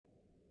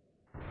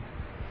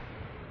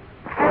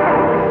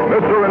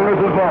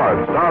Mrs.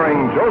 Maud,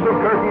 starring Joseph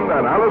Curtin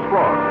and Alice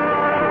Frost.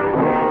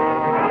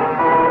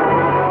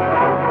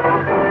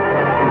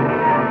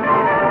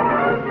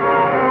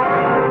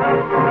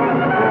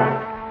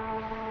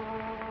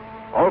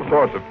 All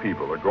sorts of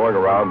people are going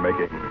around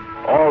making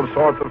all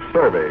sorts of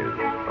surveys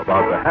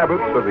about the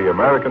habits of the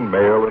American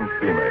male and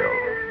female.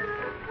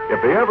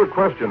 If they ever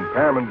questioned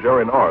Pam and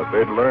Jerry North,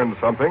 they'd learn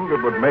something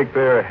that would make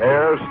their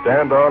hair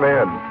stand on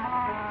end.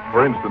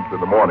 For instance, in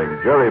the morning,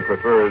 Jerry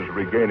prefers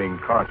regaining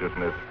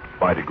consciousness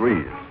by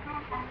degrees.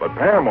 But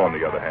Pam, on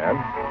the other hand,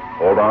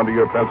 hold on to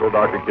your pencil,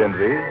 Dr.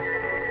 Kinsey.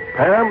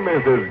 Pam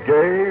is as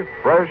gay,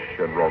 fresh,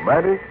 and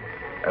romantic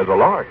as a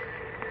lark.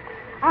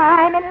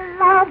 I'm in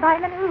love,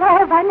 I'm in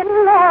love, I'm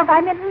in love,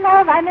 I'm in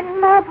love, I'm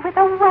in love with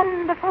a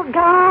wonderful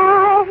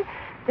guy.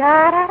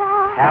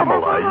 Da-da-da.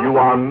 Pamela, you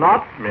are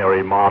not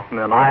Mary Martin,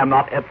 and I am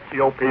not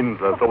Ezio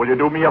Pinza, so will you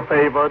do me a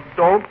favor?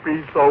 Don't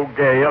be so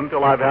gay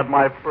until I've had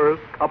my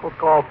first cup of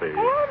coffee.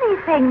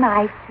 Anything,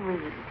 my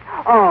sweet.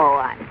 Oh,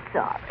 I'm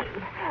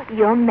sorry.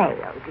 You're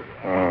male,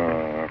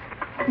 dear.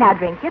 Now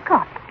drink your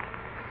coffee.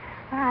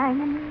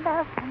 I'm in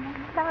love, I'm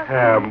in love.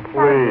 Pam,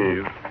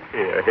 please.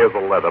 Here's a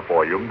letter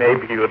for you.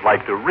 Maybe you'd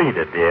like to read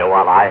it, dear,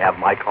 while I have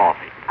my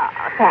coffee. Oh,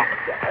 thanks,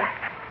 dear.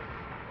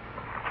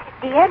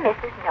 Dear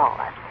Mrs.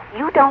 North,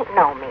 you don't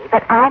know me,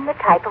 but I'm the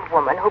type of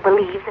woman who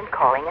believes in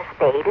calling a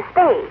spade a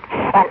spade.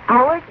 And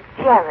our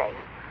Jerry...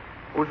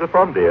 Who's it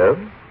from, dear?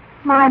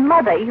 My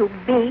mother, you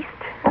beast.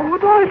 Oh,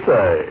 what did I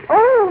say?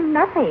 Oh,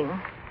 nothing.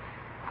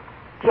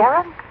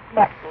 Jerry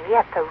met me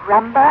at the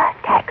Rumba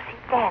Taxi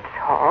Dance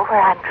Hall,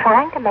 where I'm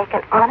trying to make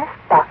an honest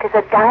buck as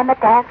a dime a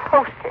dance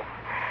hostess.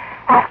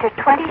 After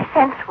 20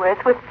 cents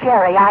worth with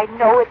Jerry, I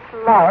know it's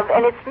love,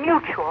 and it's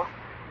mutual.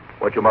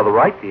 What'd your mother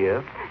write,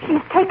 dear?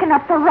 She's taken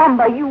up the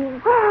rumba,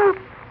 you...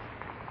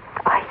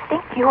 I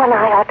think you and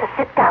I ought to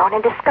sit down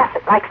and discuss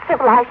it like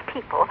civilized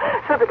people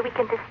so that we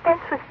can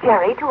dispense with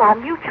Jerry to our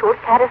mutual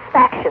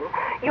satisfaction.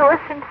 Yours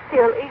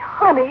sincerely,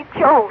 Honey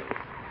Jones.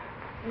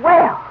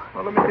 Well,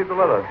 let me see the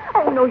letter.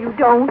 Oh, no, you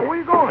don't. Where are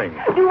you going?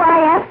 Do I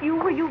ask you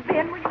where you've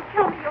been? Will you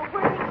tell me you're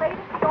working late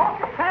at the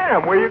office?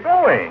 Pam, where are you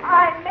going?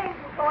 I may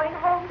be going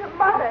home to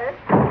Mother.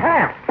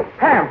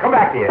 Pam, come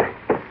back here.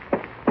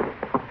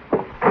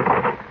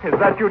 Is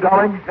that you,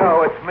 darling?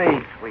 No, it's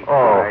me,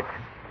 sweetheart.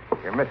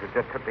 Your missus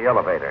just took the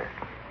elevator.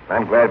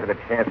 I'm glad for the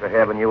chance of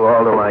having you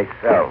all to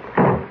myself.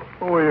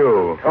 Who are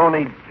you?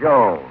 Tony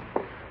Jones.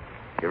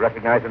 You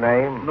recognize the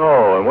name?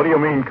 No, and what do you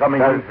mean coming...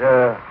 Does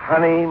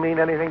honey mean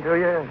anything to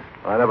you?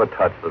 I never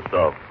touched the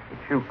stuff.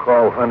 What you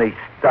call honey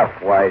stuff,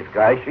 wise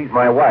guy. She's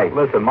my wife.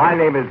 Listen, my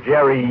name is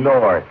Jerry...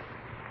 North.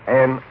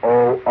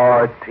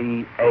 North.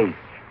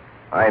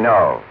 I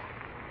know.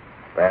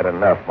 Bad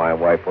enough, my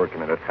wife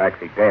working at a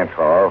taxi dance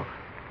hall.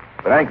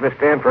 But I ain't gonna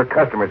stand for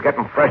customers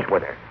getting fresh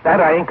with her. That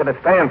I ain't gonna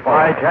stand for.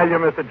 I tell you,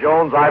 Mr.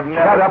 Jones, I've never...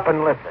 Shut up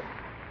and listen.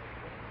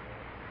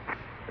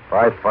 If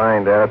I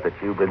find out that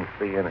you've been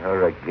seeing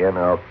her again,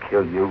 I'll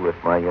kill you with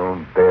my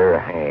own bare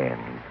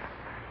hands.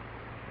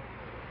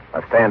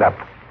 Now stand up.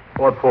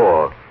 What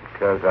for?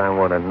 Because I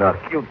want to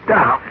knock you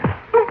down.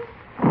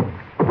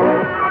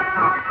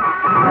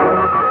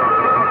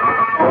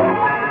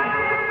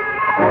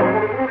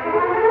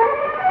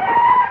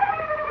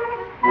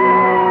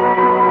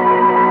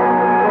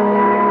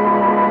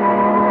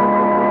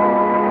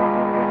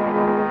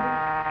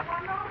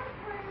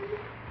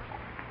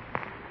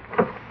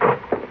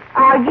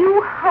 Are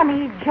you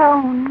Honey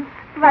Jones?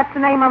 That's the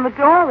name on the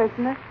door,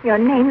 isn't it? Your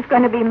name's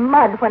going to be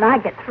Mud when I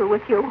get through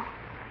with you.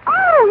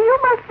 Oh, you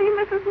must be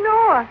Mrs.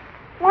 North.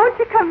 Won't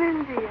you come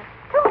in, dear?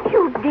 Don't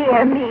you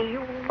dare me,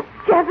 you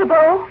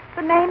Jezebel.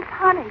 The name's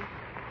Honey.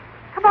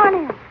 Come on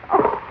in.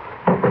 Oh,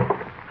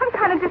 I'm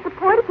kind of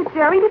disappointed that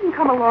Jerry didn't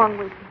come along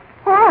with you.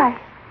 Why?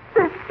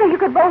 So you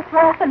could both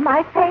laugh in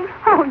my face?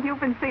 Oh, you've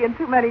been seeing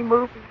too many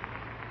movies.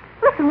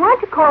 Listen, why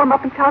don't you call him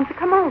up and tell him to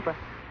come over?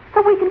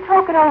 So we can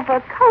talk it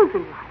over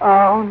cozy.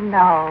 Oh,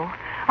 no.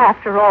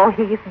 After all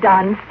he's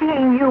done,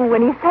 seeing you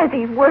when he says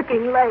he's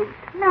working late.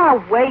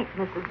 Now, wait,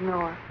 Mrs.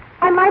 North.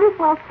 I might as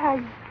well tell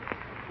you.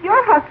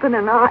 Your husband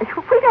and I,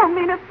 we don't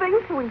mean a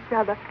thing to each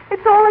other.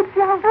 It's all a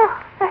joke.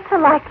 Oh, that's a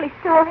likely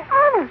story.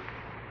 Honest.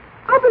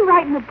 I've been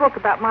writing a book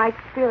about my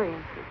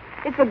experiences.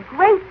 It's a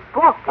great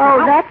book.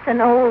 Oh, that's an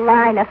old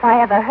line if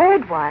I ever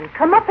heard one.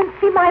 Come up and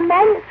see my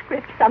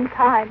manuscript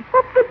sometime.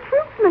 That's the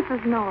truth,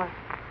 Mrs. North.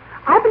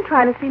 I've been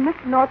trying to see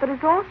Mr. North at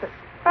his office,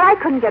 but I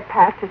couldn't get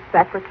past his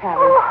secretary.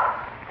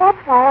 Oh, that's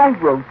why I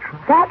wrote you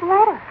that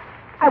letter.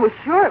 I was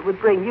sure it would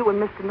bring you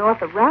and Mr. North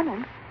a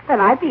running.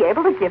 Then I'd be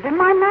able to give him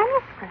my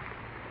manuscript.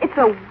 It's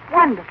a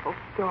wonderful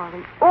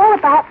story, all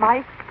about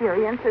my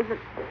experiences.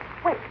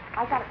 Wait,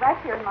 I got it right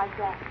here in my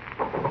desk.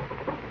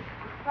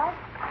 Right?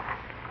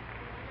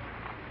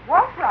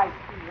 Was right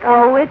here.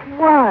 Oh, it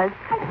was.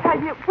 I tell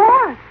you, it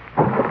was.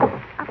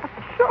 I'm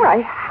sure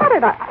I had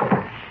it.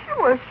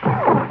 Sure.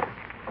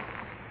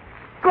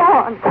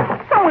 Gone.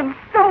 Someone's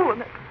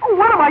stolen it. Oh,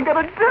 what am I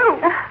going to do?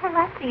 Well,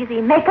 that's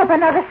easy. Make up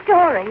another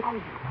story. Oh,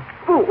 you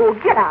fool.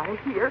 Get out of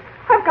here.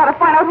 I've got to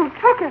find out who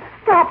took it.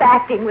 Stop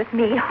acting with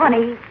me,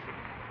 honey.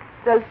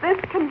 Does this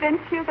convince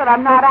you that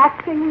I'm not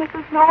acting,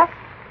 Mrs. North?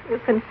 You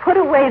can put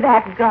away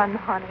that gun,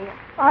 honey.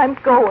 I'm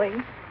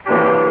going.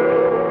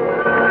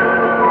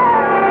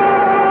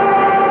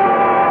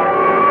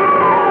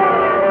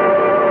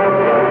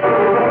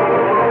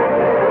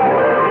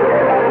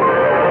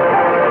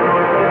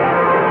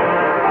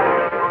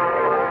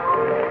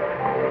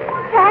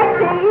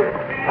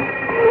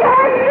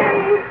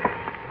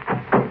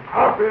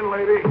 Hop in,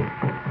 lady.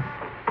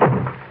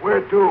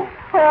 Where to?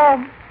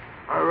 Home.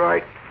 All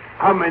right.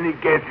 How many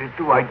guesses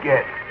do I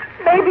get?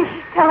 Maybe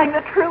she's telling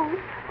the truth.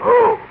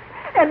 Oh.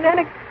 And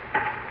then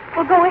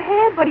well, go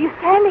ahead. What are you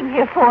standing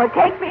here for?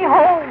 Take me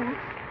home.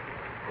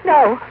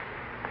 No.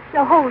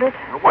 No, hold it.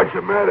 What's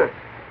the matter?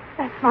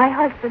 That's my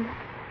husband.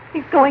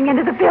 He's going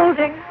into the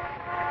building.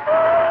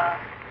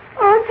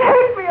 Oh,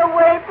 take me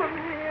away from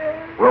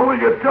here. Well, will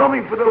you tell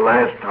me for the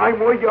last time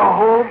where your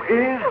home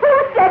is?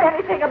 Who said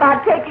anything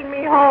about taking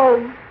me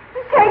home?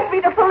 Take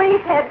me to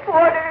police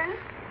headquarters.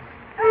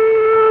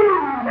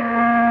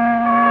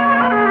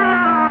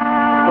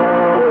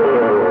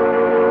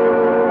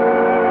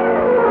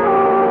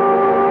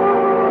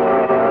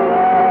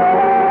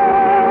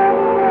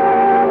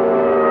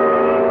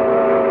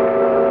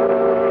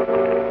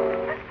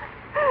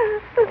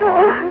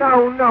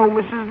 No,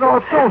 Mrs.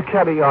 North, don't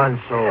carry on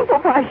so.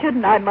 Well, why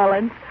shouldn't I,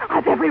 Mullins?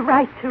 I've every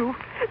right to.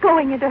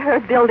 Going into her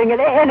building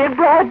and in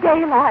broad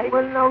daylight.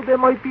 Well, now, there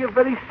might be a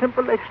very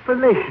simple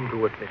explanation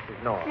to it,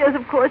 Mrs. North. Yes,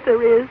 of course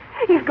there is.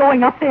 He's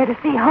going up there to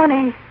see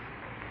Honey.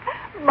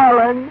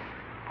 Mullins,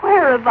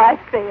 where have I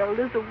failed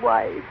as a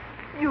wife?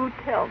 You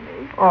tell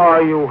me. Oh,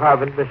 you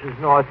haven't, Mrs.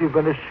 North. You've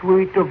been a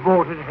sweet,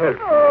 devoted help.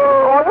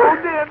 Oh,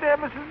 there,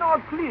 Mrs.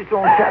 North. Please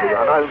don't carry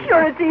on.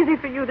 Sure, it's easy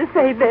for you to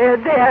say there.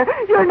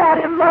 You're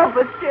not in love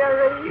with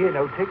Jerry. Here,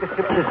 now, take a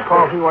sip of this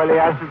coffee while I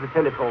answer the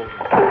telephone.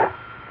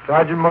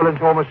 Sergeant Mullins,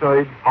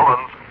 homicide.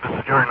 Mullins, this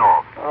is Jerry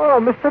North. Oh,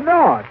 Mr.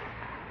 North.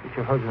 It's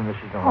your husband,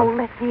 Mrs. North. Oh,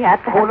 let me at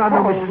that Hold on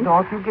now, phone. Mrs.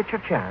 North. You'll get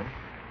your chance.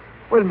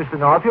 Well, Mr.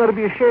 North, you ought to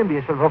be ashamed of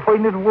yourself for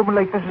finding a woman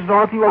like Mrs.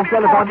 North. You won't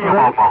telephone to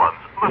her. Mullins,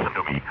 listen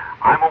to me.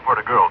 I'm over at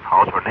a girl's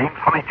house. Her name's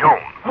Honey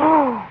Jones.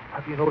 Oh,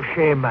 have you no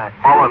shame, man?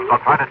 Mullins, I'm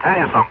trying to tell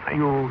you something.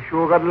 You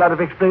sure got a lot of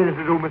explaining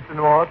to do, Mr.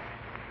 North.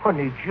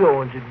 Honey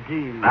Jones,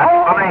 indeed. That's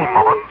the name,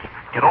 Mullins.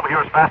 Get over here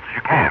as fast as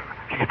you can.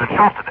 She's been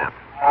shot to death.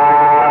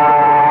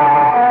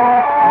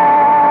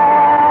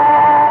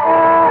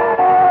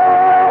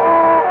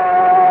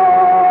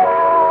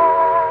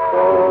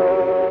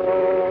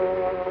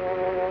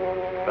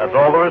 That's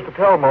all there is to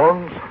tell,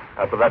 Mullins.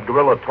 After that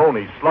gorilla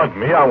Tony slugged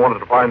me, I wanted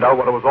to find out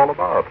what it was all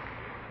about.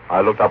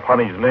 I looked up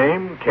Honey's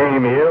name,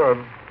 came here,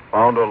 and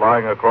found her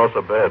lying across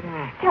a bed.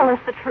 Tell us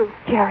the truth,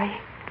 Jerry.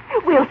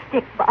 We'll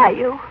stick by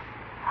you.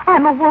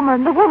 I'm a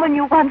woman, the woman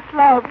you once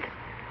loved.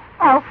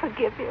 I'll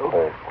forgive you.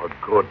 Oh, for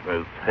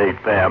goodness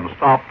sake, Pam,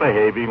 stop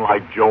behaving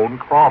like Joan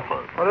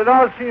Crawford. Well, it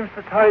all seems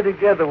to tie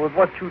together with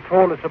what you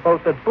told us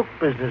about that book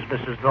business,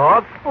 Mrs.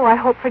 North. Oh, I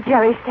hope for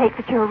Jerry's sake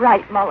that you're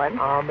right, Mullins.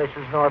 Ah,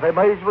 Mrs. North, I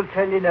might as well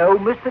tell you now.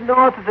 Mr.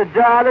 North is a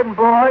darling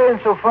boy,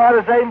 and so far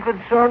as I'm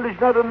concerned,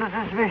 he's not under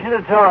suspicion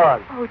at all.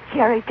 Oh,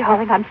 Jerry,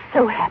 darling, I'm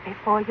so happy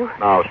for you.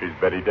 Now she's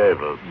Betty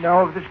Davis.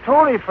 Now, if this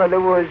Tony fellow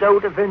was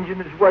out avenging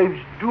his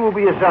wife's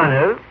dubious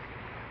honor,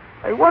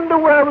 I wonder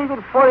where we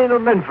could find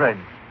him then,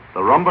 friends. The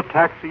Rumba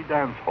Taxi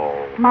Dance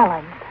Hall.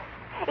 Mullins,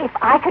 if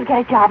I could get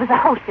a job as a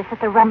hostess at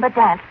the Rumba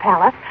Dance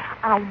Palace,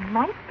 I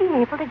might be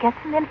able to get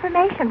some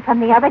information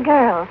from the other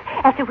girls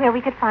as to where we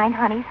could find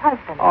Honey's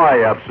husband.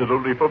 I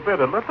absolutely forbid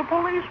it. Let the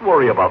police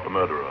worry about the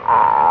murderer.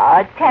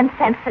 10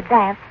 cents a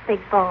dance, big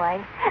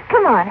boy.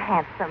 Come on,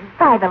 handsome.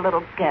 Buy the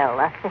little girl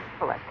a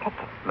fistful of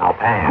tickets. Now,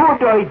 Pam.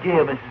 Good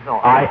idea, Mrs.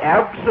 North. I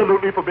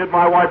absolutely forbid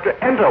my wife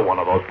to enter one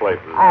of those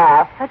places.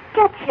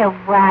 Forget your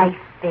wife,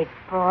 big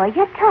boy.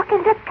 You're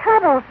talking to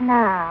Cuddles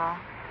now.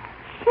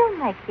 She'll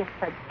make you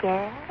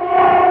forget.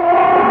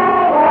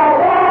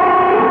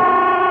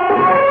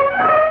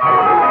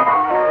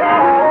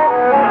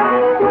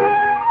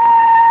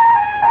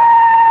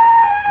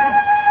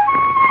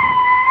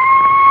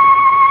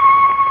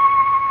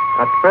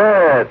 Not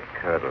bad,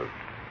 Cuddles.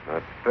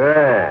 Not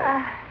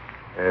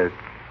bad.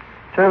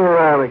 Turn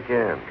around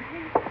again.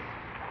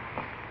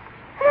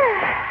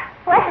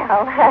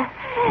 Well,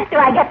 do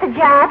I get the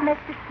job,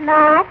 Mr.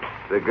 Snarks?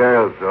 The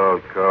girls all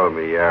call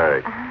me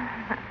Eric.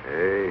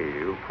 Hey,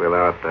 you fill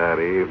out that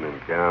evening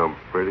gown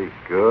pretty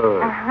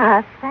good.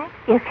 Thank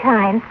you,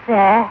 kind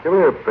sir. Come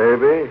here,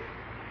 baby.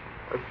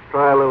 Let's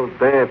try a little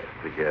dance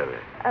together.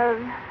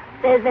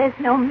 There's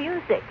no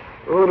music.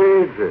 Who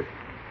needs it?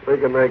 We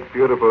can make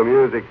beautiful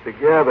music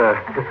together.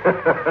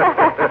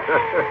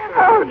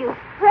 Oh, you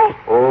fresh.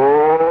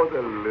 Oh,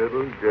 the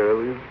little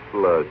girl is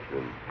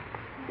blushing.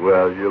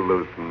 Well, you'll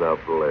loosen up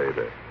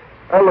later.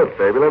 Now, look,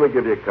 baby, let me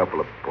give you a couple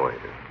of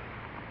pointers.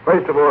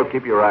 First of all,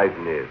 keep your eyes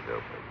and ears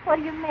open. What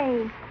do you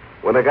mean?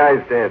 When a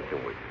guy's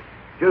dancing with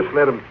you, just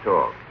let him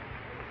talk.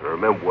 And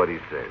remember what he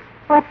says.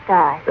 What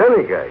guy?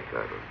 Any guy,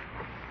 Cuddles.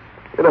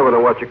 You never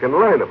know what you can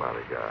learn about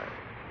a guy.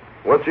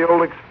 What's the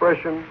old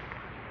expression?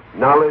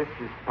 Knowledge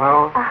is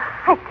power.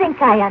 I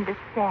think I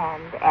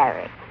understand,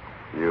 Eric.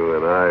 You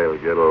and I'll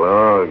get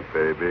along,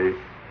 baby.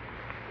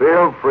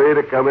 Feel free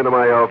to come into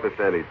my office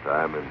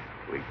anytime, and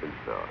we can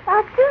talk.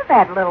 I'll do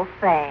that little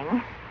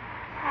thing.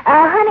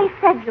 Honey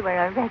said you were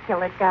a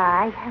regular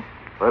guy.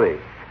 Honey,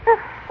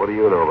 what do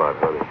you know about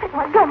Honey?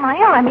 Let go of my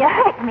arm. You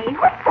hurt me.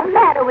 What's the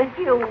matter with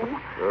you?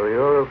 So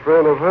you're a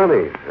friend of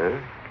Honey's, huh?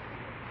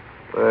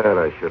 Well,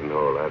 I shouldn't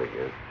hold that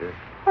against you.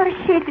 What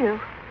does she do?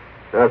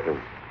 Nothing.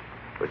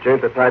 But she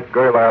ain't the type of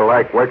girl I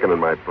like working in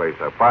my place.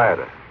 I fired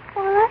her.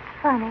 Well, that's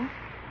funny.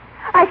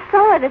 I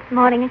saw her this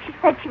morning, and she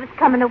said she was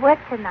coming to work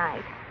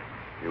tonight.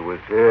 She was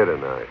here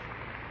tonight.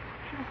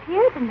 She was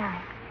here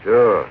tonight.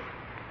 Sure.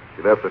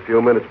 She left a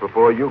few minutes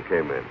before you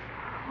came in.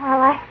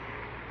 Well, I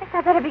think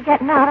I better be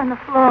getting out on the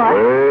floor.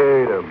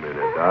 Wait a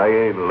minute. I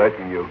ain't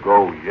letting you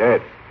go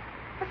yet.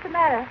 What's the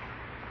matter?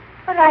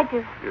 What did I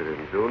do? You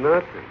didn't do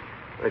nothing.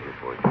 I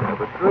just want you to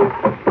have a drink.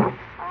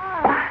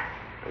 Oh,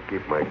 I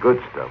keep my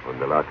good stuff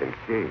under lock and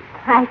key.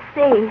 I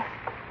see.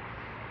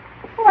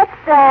 What's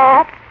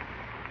that?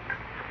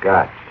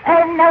 Scotch.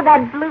 No,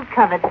 that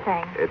blue-covered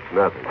thing. It's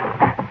nothing.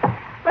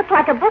 Looks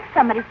like a book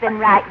somebody's been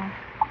writing.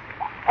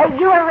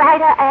 You a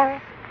writer,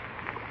 Eric?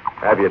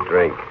 Have your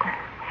drink.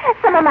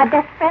 Some of my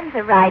best friends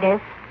are writers.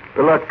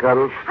 Good luck,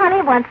 Cuddles.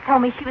 Honey once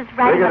told me she was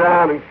writing. Take it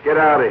down and get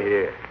out of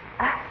here.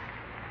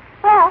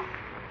 Well,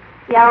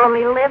 you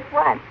only live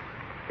once.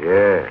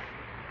 Yeah.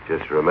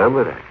 Just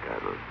remember that,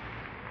 Cuddles.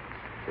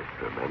 Just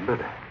remember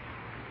that.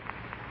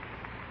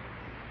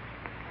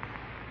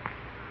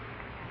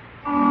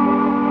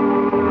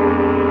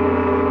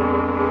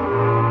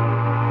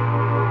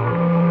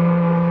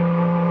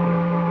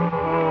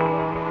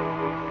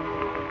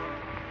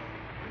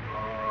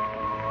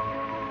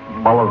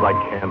 Mullins, I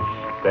can't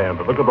stand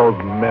it. Look at those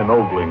men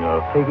ogling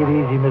us. Take it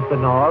easy,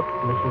 Mr. North.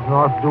 Mrs.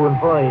 North's doing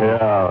fine.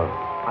 Yeah.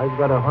 I've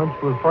got a hunch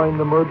we'll find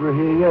the murderer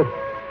here yet.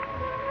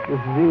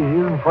 This is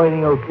easier than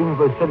finding out things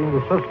by setting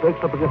the suspects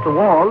up against a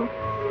wall.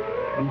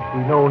 At least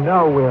we know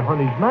now where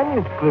Honey's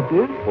manuscript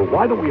is. Well,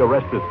 why don't we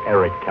arrest this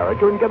Eric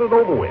character and get it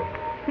over with?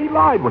 He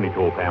lied when he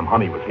told Pam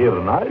Honey was here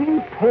tonight.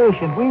 Be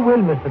patient. We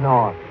will, Mr.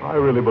 North. I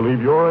really believe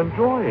you're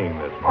enjoying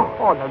this.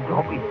 Oh, now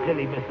don't be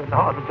silly, Mr.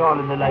 North. It's all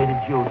in the light of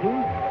duty.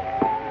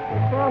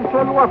 I'll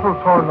tell you what will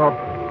turn up.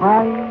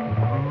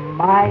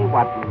 My,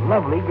 what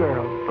lovely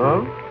girl.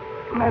 Huh?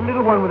 That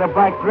little one with a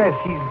black dress,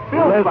 she's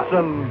built.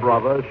 Listen,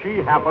 brother,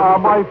 she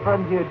happens my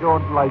friend here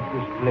don't like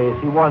this place.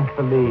 He wants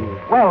to leave.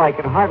 Well, I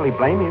can hardly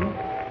blame him.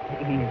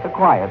 He's the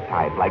quiet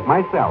type, like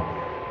myself.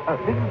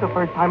 This is the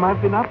first time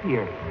I've been up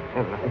here.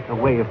 It's a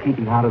way of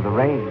keeping out of the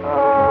rain.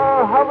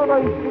 Haven't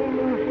I seen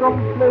you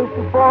someplace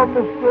before,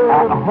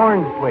 Mr.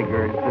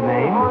 Hornswigger is the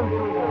name.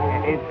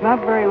 It's not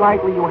very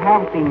likely you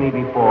have seen me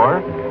before,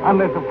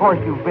 unless, of course,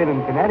 you've been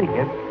in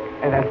Connecticut,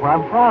 and that's where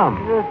I'm from.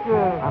 Yes,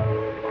 sir.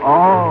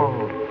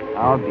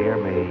 Oh, dear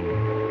me.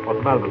 What's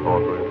the matter, Miss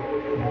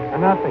Hornswigger?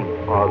 Nothing.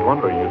 Well, I was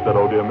wondering. You said,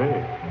 oh, dear me.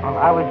 Well,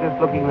 I was just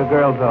looking the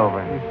girls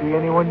over. You see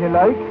anyone you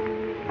like?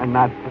 And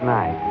not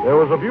tonight. There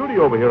was a beauty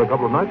over here a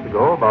couple of nights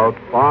ago, about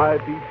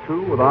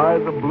 5'2", with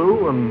eyes of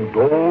blue and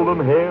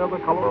golden hair the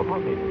color of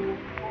honey.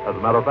 As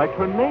a matter of fact,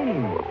 her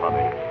name was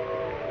Honey.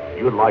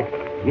 You'd like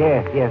her.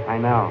 Yes, I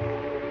know.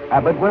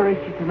 But where is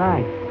she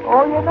tonight?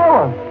 Oh, you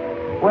know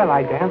her. Well,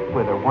 I danced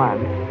with her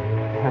once.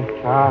 A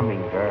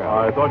charming girl.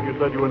 I thought you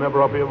said you were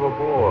never up here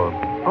before.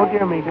 Oh,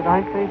 dear me, did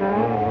I say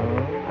that?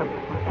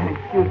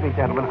 Excuse me,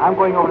 gentlemen. I'm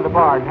going over to the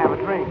bar and have a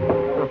drink.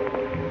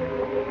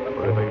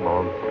 What do you think,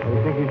 Mullins? I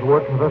think he's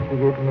worth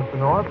investigating,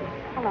 Mr. North.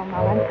 Hello,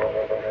 Mullins.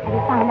 Have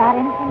you found out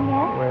anything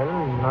yet? Well,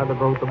 not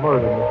about the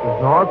murder, Mrs.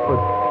 North, but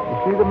you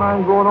see the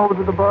man going over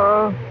to the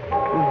bar?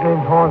 His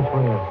name's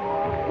Hornswigger.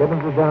 Get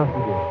him to dance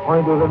with you.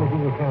 Find out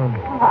anything you can.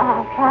 Well,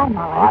 I'll try,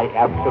 Mullins. I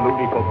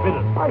absolutely forbid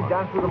it. I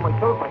danced with him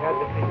myself. I had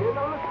to see here.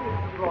 Now, let's see if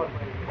it's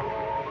Broadway.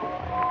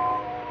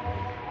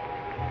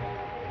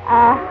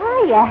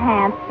 Hiya,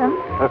 handsome.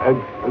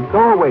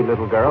 Go away,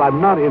 little girl.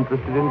 I'm not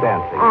interested in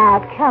dancing.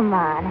 Come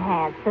on,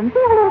 handsome. Be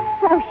a little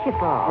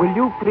sociable. Will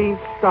you please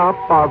stop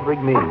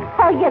bothering me?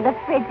 Oh, you're the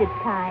frigid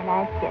kind,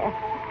 aren't you?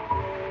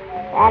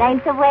 That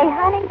ain't the way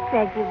Honey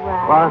said you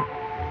were. What?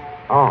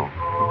 Oh.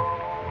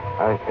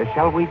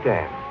 Shall we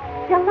dance?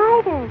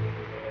 Delighted.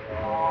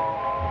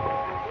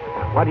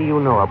 What do you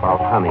know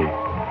about Honey?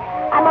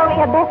 I'm only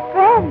her best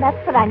friend.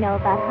 That's what I know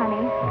about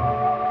Honey.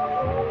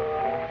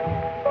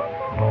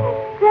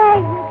 Say,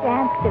 you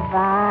dance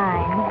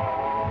divine.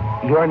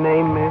 Your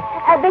name, miss?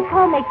 They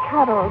call me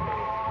Cuddles.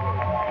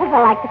 Because I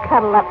like to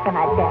cuddle up when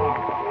I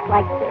dance.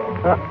 Like this.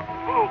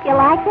 You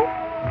like it?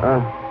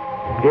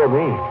 Dear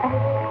me.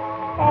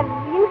 Have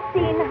you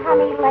seen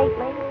Honey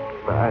lately?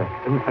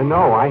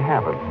 No, I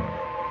haven't.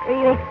 Were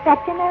you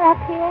expecting her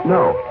up here?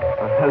 No,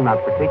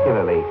 not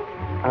particularly.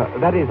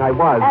 That is, I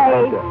was.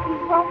 She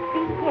won't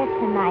be here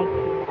tonight,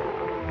 you know.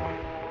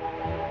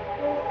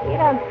 You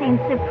don't seem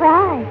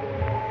surprised.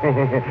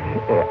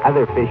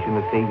 Other fish in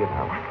the sea, you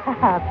know.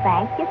 Oh,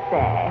 thank you,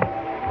 sir.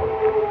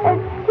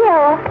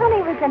 Still,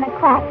 Honey was in a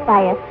class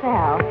by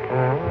herself.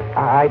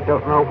 I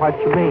don't know what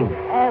you mean.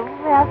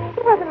 Well,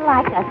 she wasn't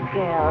like us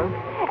girls.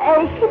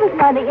 She was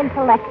more the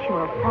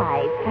intellectual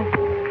type.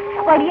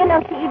 Well, do you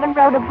know she even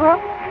wrote a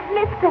book?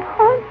 Mr.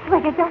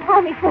 Hornswigger, don't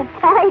hold me so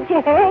tight.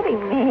 You're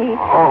hurting me.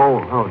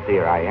 Oh,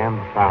 dear, I am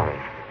sorry.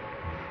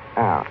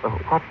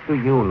 What do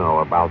you know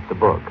about the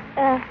book?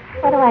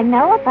 What do I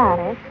know about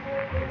it?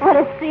 What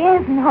does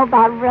Sears know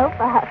about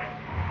robots?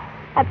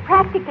 I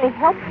practically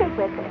helped her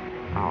with it.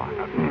 Oh,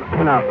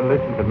 now,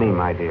 listen to me,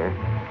 my dear.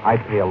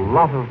 I'd pay a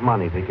lot of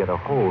money to get a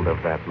hold of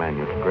that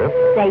manuscript.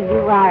 Say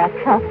you are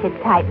a cultured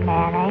type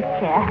man,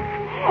 ain't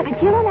you?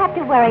 But you don't have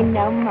to worry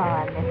no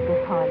more,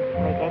 Mrs.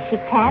 Hornswigger. She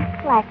can't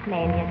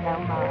blackmail you no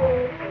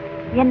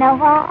more. You know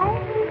why?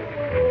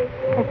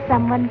 Because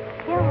someone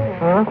killed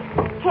her. Huh?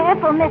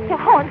 Careful, Mr.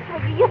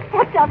 Hornswigger. You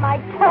stepped on my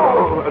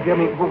toe. Dear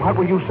me, what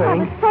were you I saying?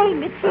 was saying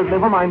that she...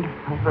 Never mind.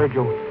 I heard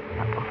you.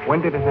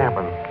 When did it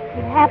happen?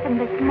 It happened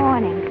this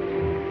morning.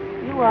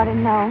 You ought to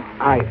know.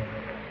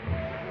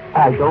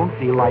 I don't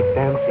feel like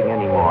dancing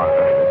anymore,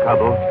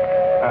 Cuddles.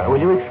 Will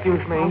you excuse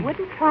me? I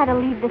wouldn't try to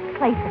leave this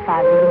place if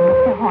I were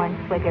you, Mr.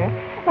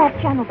 Hornswigger. That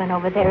gentleman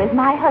over there is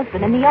my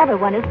husband, and the other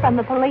one is from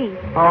the police.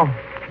 Oh,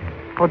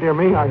 dear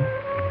me,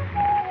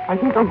 I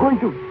think I'm going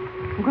to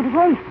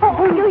race.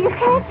 Oh, you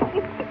can't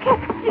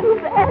do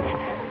that.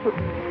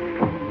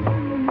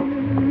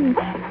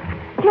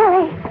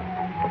 Jerry.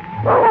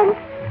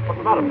 What's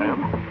the matter, Pam?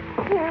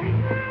 Jerry.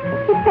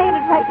 He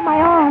fainted right in my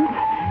arms.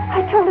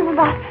 I told him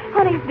about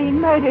Honey's being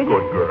murdered.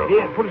 Good girl.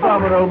 Here, put his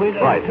arm around me.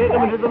 Right. Take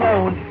him into the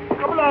lounge.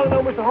 Come along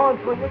now, Mr.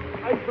 Hornswigger.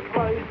 I'm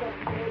surprised.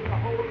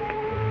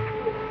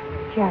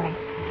 Jerry,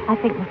 I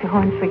think Mr.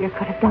 Hornswigger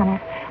could have done it.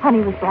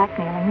 Honey was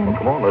blackmailing him.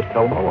 Come on, let's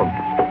tell Mullins.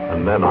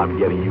 And then I'm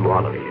getting you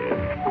out of here.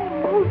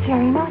 Oh,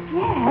 Jerry, not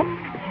yet.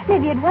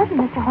 Maybe it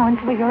wasn't Mr.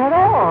 Hornswigger at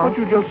all. But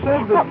you just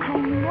said Well, that... I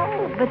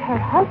know, but her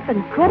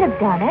husband could have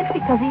done it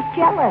because he's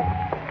jealous.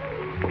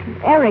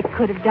 Eric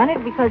could have done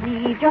it because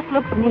he just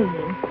looks mean.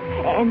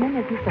 And then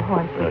there's Mr.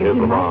 Hornswigger. Here's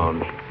the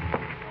lounge.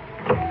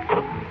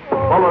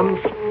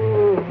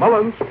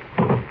 Mullins.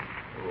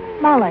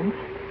 Mullins.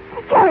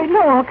 Jerry,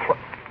 look.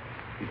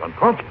 He's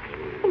unconscious.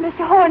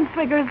 Mr.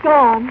 Hornswigger's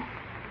gone.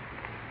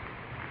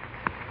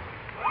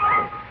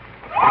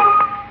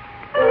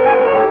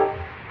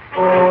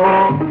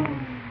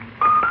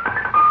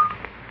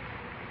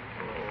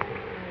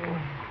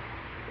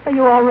 Are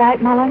you all right,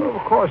 Mullins?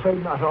 Of course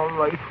I'm not all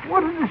right.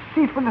 What a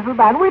deceitful little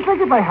man. Wait till I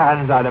get my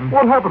hands on him.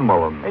 What happened,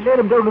 Mullins? I laid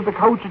him down on the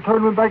couch and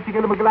turned him back to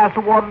get him a glass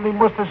of water, and he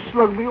must have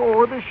slugged me.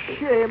 Oh, the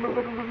shame of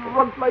it. It was a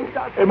runt like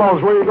that. Hey,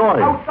 Mullins, where are you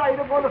going? Outside,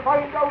 I'm going to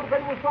find out if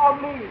anyone saw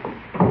him leave.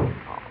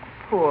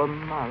 Poor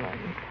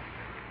Mullins.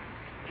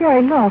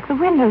 Jerry, look, the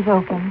window's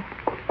open.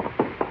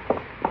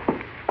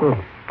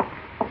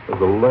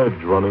 There's a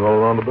ledge running all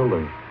around the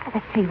building.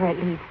 Let's see where it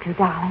leads to,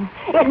 darling.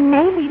 It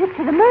may lead us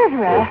to the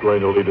murderer. It's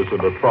going to lead us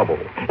into trouble.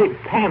 Hey,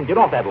 Pam, get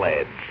off that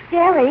ledge.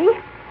 Jerry,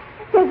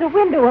 there's a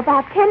window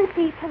about 10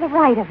 feet to the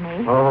right of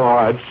me. All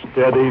right,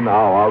 steady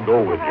now. I'll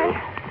go with you.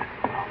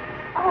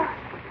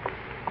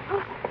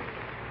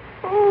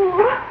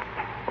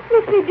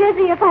 Makes me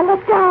dizzy if I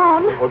look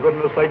down. For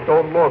goodness sake,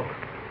 don't look.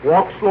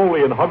 Walk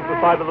slowly and hug the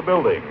side of the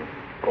building.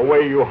 The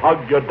way you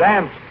hugged your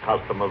dance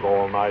customers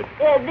all night.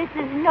 This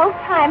is no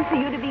time for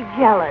you to be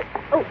jealous.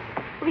 Oh,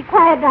 be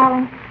quiet,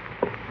 darling.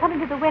 Come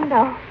into the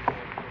window.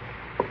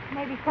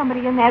 Maybe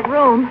somebody in that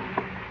room.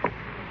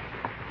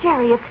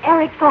 Jerry, it's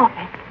Eric's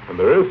office. And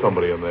there is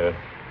somebody in there.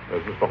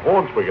 There's Mr.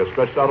 Hornswigger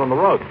stretched out on the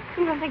rug.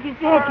 You don't think he's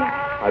dead, Jerry?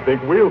 I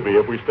think we'll be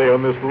if we stay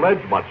on this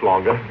ledge much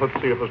longer. Let's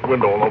see if this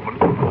window will open.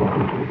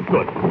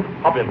 Good.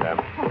 Hop in, Pam.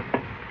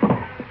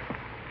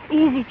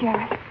 Easy,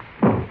 Jerry.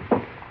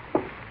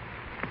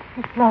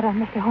 There's blood on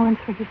Mr.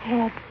 Hornswigger's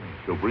head.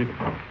 Still breathing.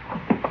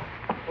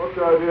 What's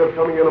the idea of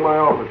coming into my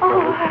office,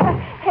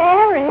 Cuddles?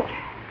 Eric.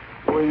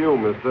 Who are you,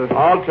 mister?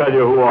 I'll tell you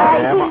who I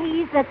am.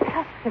 He's a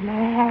customer,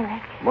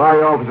 Eric. My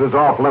office is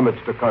off limits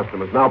to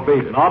customers. Now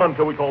beat it. Not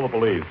until we call the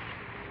police.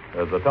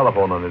 There's a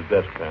telephone on his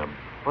desk, Pam.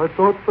 I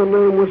thought the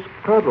name was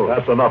Cuddles.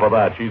 That's enough of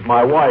that. She's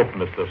my wife,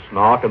 Mr.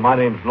 Snark, and my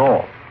name's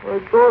North. I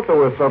thought there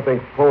was something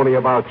phony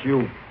about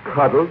you,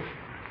 Cuddles.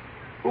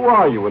 Who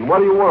are you and what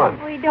do you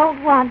want? We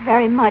don't want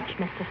very much,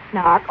 Mr.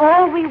 Snark.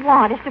 All we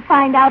want is to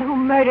find out who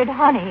murdered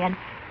Honey and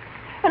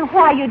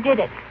why you did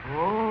it.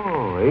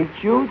 Oh, ain't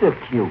you the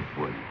cute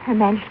one? Her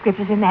manuscript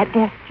is in that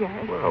desk,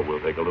 Jerry. Well, we'll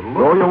take a little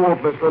No, look. you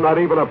won't, mister. Not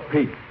even a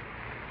peep.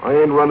 I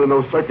ain't running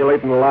no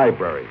circulating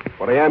library.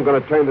 But I am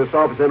going to turn this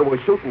office into a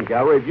shooting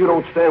gallery if you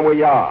don't stand where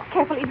you are.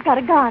 Careful, he's got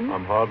a gun.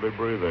 I'm hardly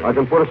breathing. I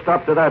can put a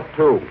stop to that,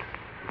 too.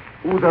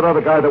 Who's that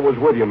other guy that was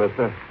with you,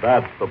 mister?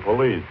 That's the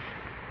police.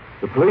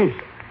 The police?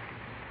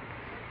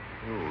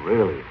 You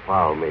really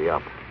fouled me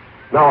up.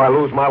 Now I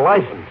lose my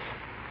license.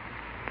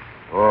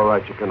 All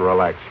right, you can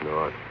relax,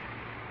 Nord.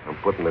 I'm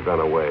putting the gun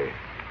away.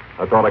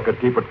 I thought I could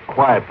keep it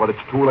quiet, but it's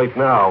too late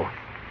now.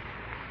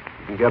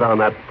 You can get on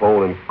that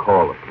phone and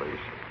call the police.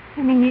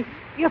 You mean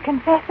you're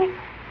confessing?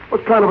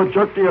 What kind of a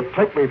jerk do you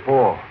take me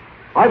for?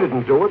 I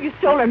didn't do it. You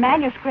stole her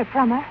manuscript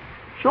from her.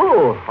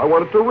 Sure, I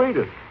wanted to read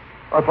it.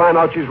 I find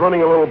out she's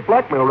running a little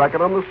blackmail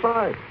racket on the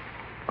side.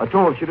 I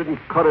told her if she didn't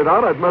cut it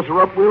out, I'd mess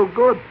her up real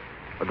good.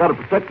 I got to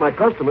protect my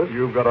customers.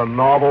 You've got a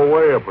novel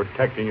way of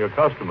protecting your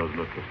customers,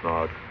 Mr.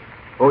 Snark.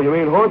 Oh, you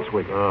mean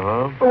Hornswigger?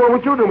 Uh-huh. Well, what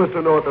would you do,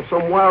 Mr. North, if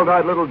some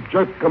wild-eyed little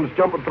jerk comes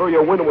jumping through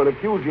your window and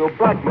accuses you of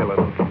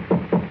blackmailing him?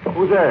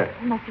 Who's there?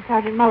 Mr.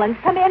 Sergeant Mullins.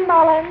 Come in,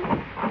 Mullins.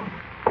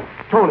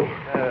 Tony.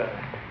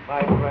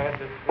 My glad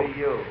to see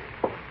you.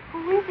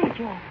 Who is he,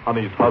 Jerry?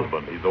 Honey's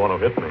husband. He's the one who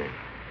hit me.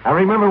 I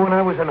remember when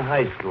I was in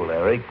high school,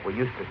 Eric, we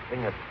used to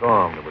sing a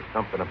song. There was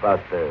something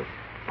about the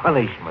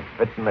punishment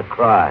fitting the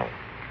crime.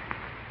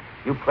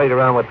 You played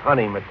around with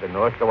Honey, Mr.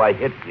 North, so I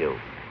hit you.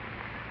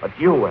 But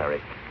you,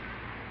 Eric,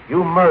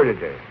 you murdered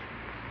her.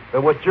 So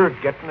what you're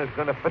getting is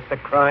going to fit the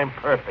crime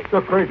perfect.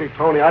 You're crazy,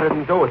 Tony. I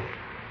didn't do it.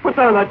 Put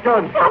down that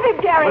gun. Stop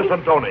him, Jerry.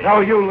 Listen, Tony. No,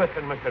 you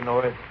listen, Mr.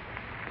 North.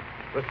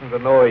 Listen to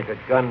the noise a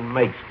gun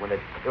makes when it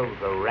kills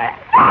a rat.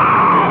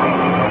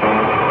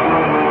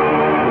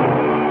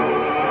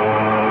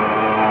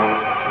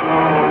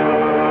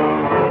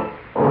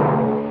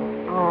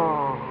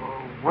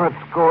 What's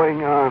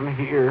going on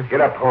here?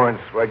 Get up,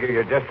 Hornswigger.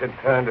 You're just in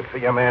time to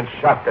see a man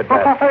shot to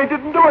death. I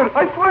didn't do it.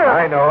 I swear.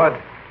 I know it.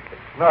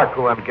 It's Snark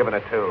who I'm giving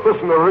it to.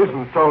 Listen to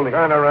reason, Tony.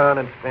 Turn around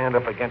and stand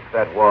up against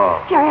that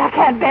wall. Jerry, I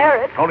can't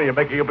bear it. Tony, you're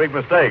making a big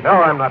mistake. No,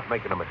 I'm not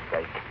making a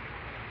mistake.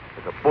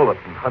 There's a bullet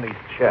in Honey's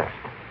chest.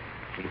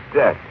 She's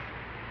dead.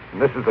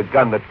 And this is the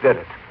gun that did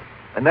it.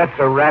 And that's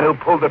the rat who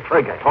pulled the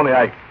trigger. Tony,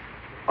 I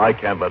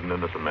can't let an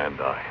innocent man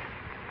die.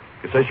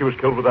 You say she was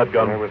killed with that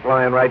gun? I was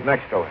lying right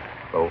next to her.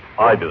 So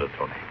I did it,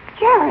 Tony.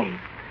 Jerry,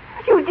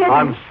 you didn't.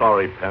 I'm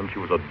sorry, Pam. She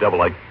was a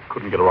devil. I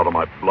couldn't get her out of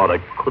my blood. I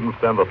couldn't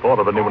stand the thought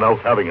of anyone else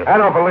having it. I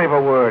don't believe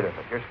a word of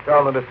it. You're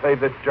stalling to save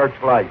this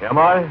jerk's life. Am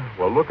I?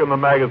 Well, look in the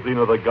magazine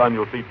of the gun.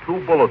 You'll see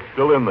 2 bullets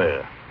still in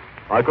there.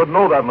 I couldn't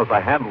know that unless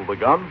I handled the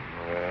gun.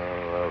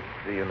 Well, I'll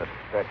see you in a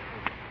sec.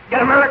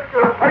 Get him, Eric.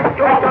 Help,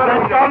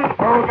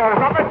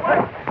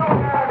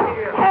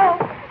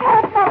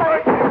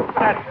 Mullins.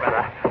 That's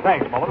better.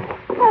 Thanks, Mullins.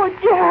 Oh,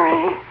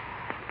 Jerry.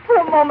 For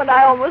a moment,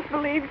 I almost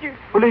believed you.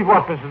 Believe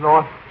what, Mrs.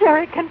 North?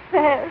 Jerry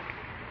confessed.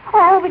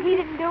 Oh, but he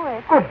didn't do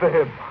it. Good for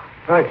him.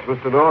 Thanks,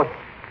 Mr. North.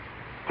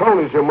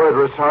 Tony's your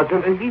murderer,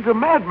 Sergeant. He's a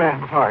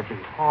madman,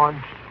 Sergeant.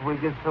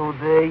 Hornswigger, so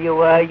there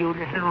you are, you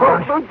little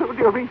runt. Oh,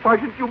 dear me,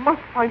 Sergeant, you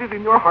must find it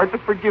in your heart to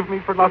forgive me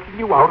for knocking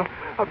you out.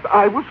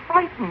 I was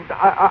frightened.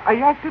 I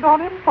acted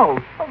on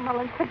impulse. Oh,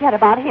 Mullins, forget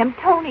about him.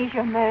 Tony's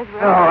your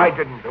murderer. No, I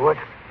didn't do it.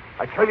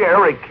 I tell you,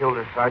 Eric killed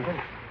her, Sergeant.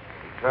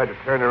 He tried to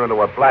turn her into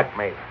a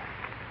blackmailer.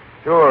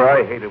 Sure,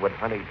 I hated what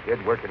Honey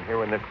did working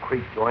here in this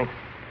creek joint.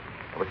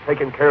 I was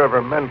taking care of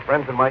her men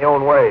friends in my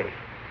own way.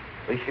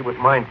 At least she was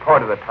mine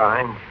part of the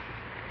time.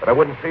 But I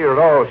wouldn't see her at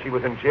all if she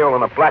was in jail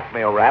on a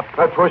blackmail rap.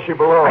 That's where she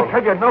belongs. I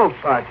tell you, no,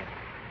 Sergeant.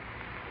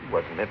 She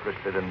wasn't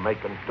interested in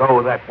making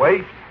dough that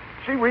way.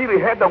 She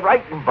really had the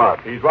writing bug.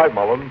 He's right,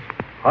 Mullins.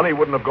 Honey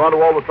wouldn't have gone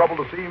to all the trouble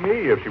to see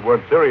me if she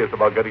weren't serious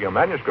about getting a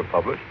manuscript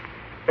published.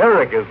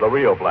 Eric is the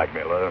real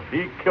blackmailer.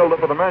 He killed her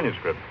for the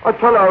manuscript. I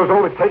tell you, I was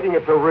only taking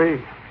it to read.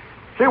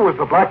 She was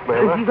the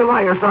blackmailer. He's a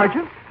liar,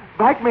 Sergeant.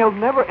 Blackmail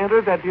never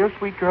entered that dear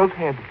sweet girl's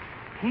head.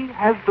 He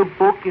has the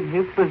book in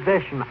his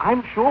possession,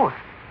 I'm sure.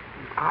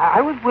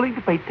 I was willing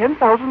to pay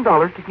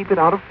 $10,000 to keep it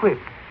out of print.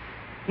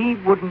 He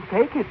wouldn't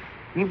take it.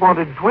 He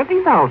wanted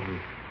 $20,000.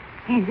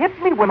 He hit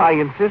me when I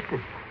insisted.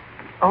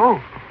 Oh,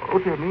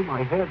 dear me,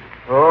 my head.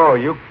 Oh,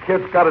 you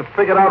kids got it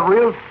figured out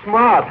real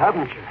smart,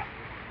 haven't you?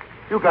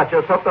 You got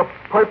yourself the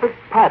perfect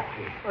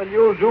patsy. Well,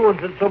 you'll do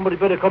until somebody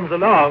better comes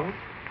along.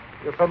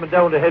 You're coming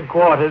down to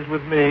headquarters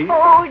with me.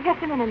 Oh,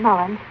 just a minute,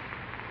 Mullins.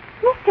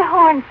 Mr.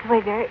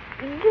 Hornswigger,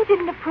 you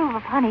didn't approve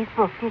of Honey's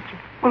book, did you?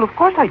 Well, of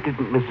course I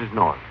didn't, Mrs.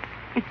 North.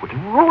 It would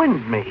have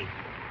ruined me.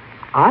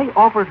 I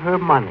offered her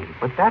money,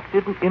 but that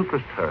didn't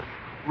interest her.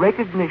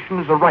 Recognition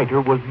as a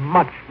writer was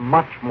much,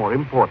 much more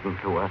important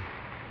to her.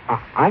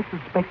 I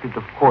suspected,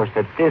 of course,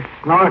 that this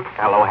Snark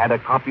fellow had a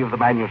copy of the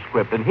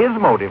manuscript, and his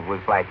motive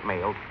was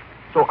blackmail.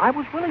 So I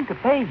was willing to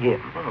pay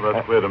him. Well,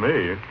 that's clear to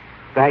me.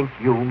 Thank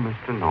you,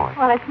 Mr. North.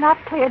 Well, it's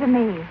not clear to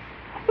me.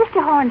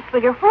 Mr.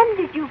 Hornswigger, when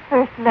did you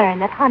first learn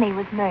that Honey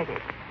was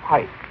murdered?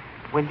 Why,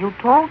 when you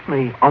told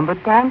me on the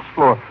dance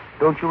floor.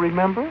 Don't you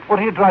remember? What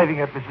are you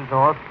driving at, Mrs.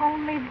 North?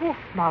 Only this,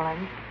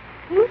 Mullins.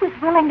 He was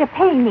willing to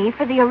pay me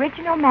for the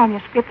original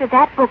manuscript of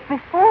that book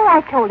before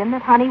I told him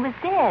that Honey was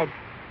dead.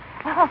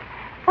 Oh,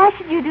 why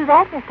should you do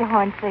that, Mr.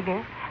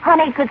 Hornswigger?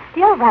 Honey could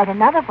still write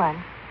another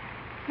one.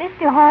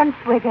 Mr.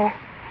 Hornswigger,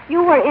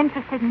 you were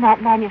interested in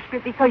that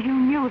manuscript because you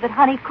knew that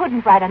Honey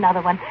couldn't write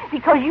another one,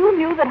 because you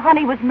knew that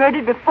Honey was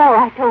murdered before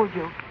I told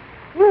you.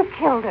 You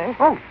killed her.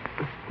 Oh,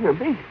 dear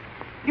me.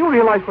 You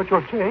realize what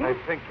you're saying? I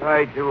think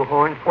I do,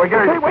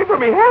 Hornswigger. Stay away from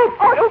me, help!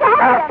 Oh,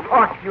 stop him!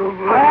 Talk, you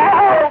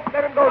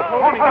Let him go,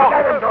 Tony.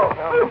 Let him go.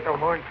 Mr.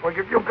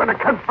 Hornswigger, you're going to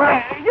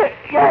confess.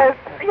 Yes,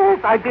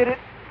 I did it.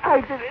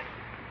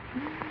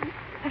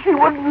 She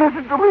wouldn't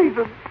listen to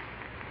reason.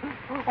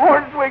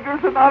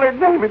 Hornswigger's an honored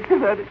name in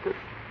Connecticut.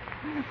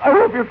 My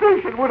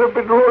reputation would have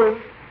been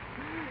ruined.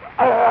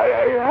 I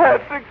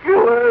had to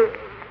kill her.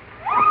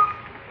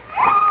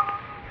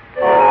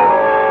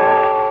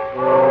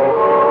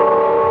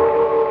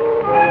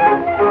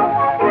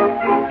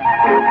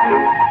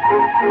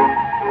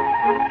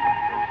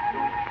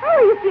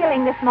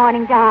 feeling this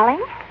morning,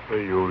 darling? The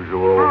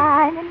usual.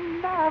 I'm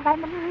in love.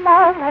 I'm in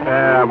love. I'm in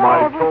Pam,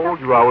 I love. told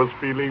you I was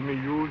feeling the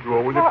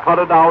usual. Will you cut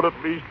it out at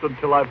least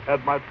until I've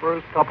had my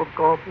first cup of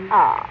coffee?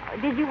 Oh,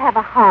 did you have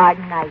a hard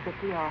night at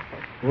the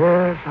office?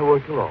 Yes, I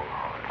worked a long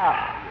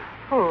Oh,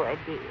 poor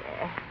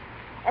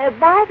dear.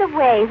 By the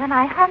way, when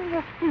I hung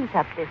your suit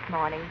up this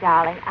morning,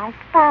 darling, I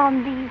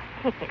found these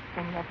tickets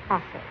in your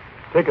pocket.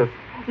 Tickets?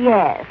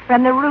 Yes,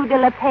 from the Rue de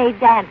la Paix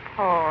dance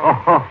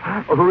hall.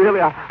 Oh, really?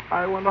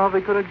 I wonder how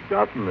they could have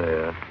gotten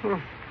there.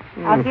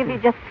 I'll give you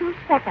just 2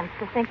 seconds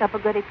to think up a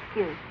good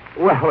excuse.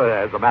 Well,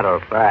 as a matter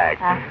of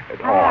fact.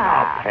 Oh,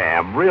 now,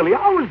 Pam, really,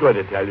 I was going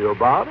to tell you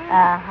about it.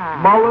 Uh-huh.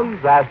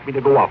 Mullins asked me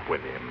to go up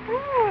with him.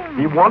 Hmm.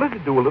 He wanted to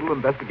do a little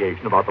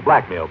investigation about the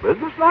blackmail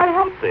business, and I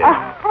helped him.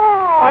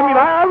 Oh. I mean,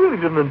 I really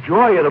didn't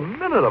enjoy it a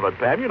minute of it,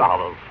 Pam. You know how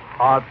those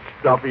hot,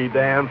 stuffy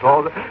dance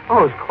halls.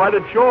 Oh, it was quite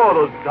a chore,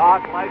 those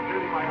dark lights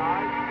hurting my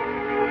eyes.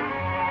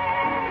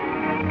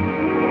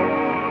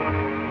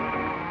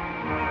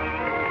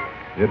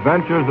 The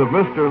Adventures of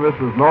Mr. and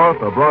Mrs. North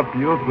are brought to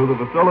you through the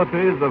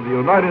facilities of the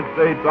United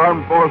States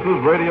Armed Forces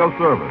Radio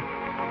Service,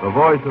 the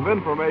voice of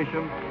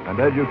information and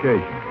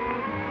education.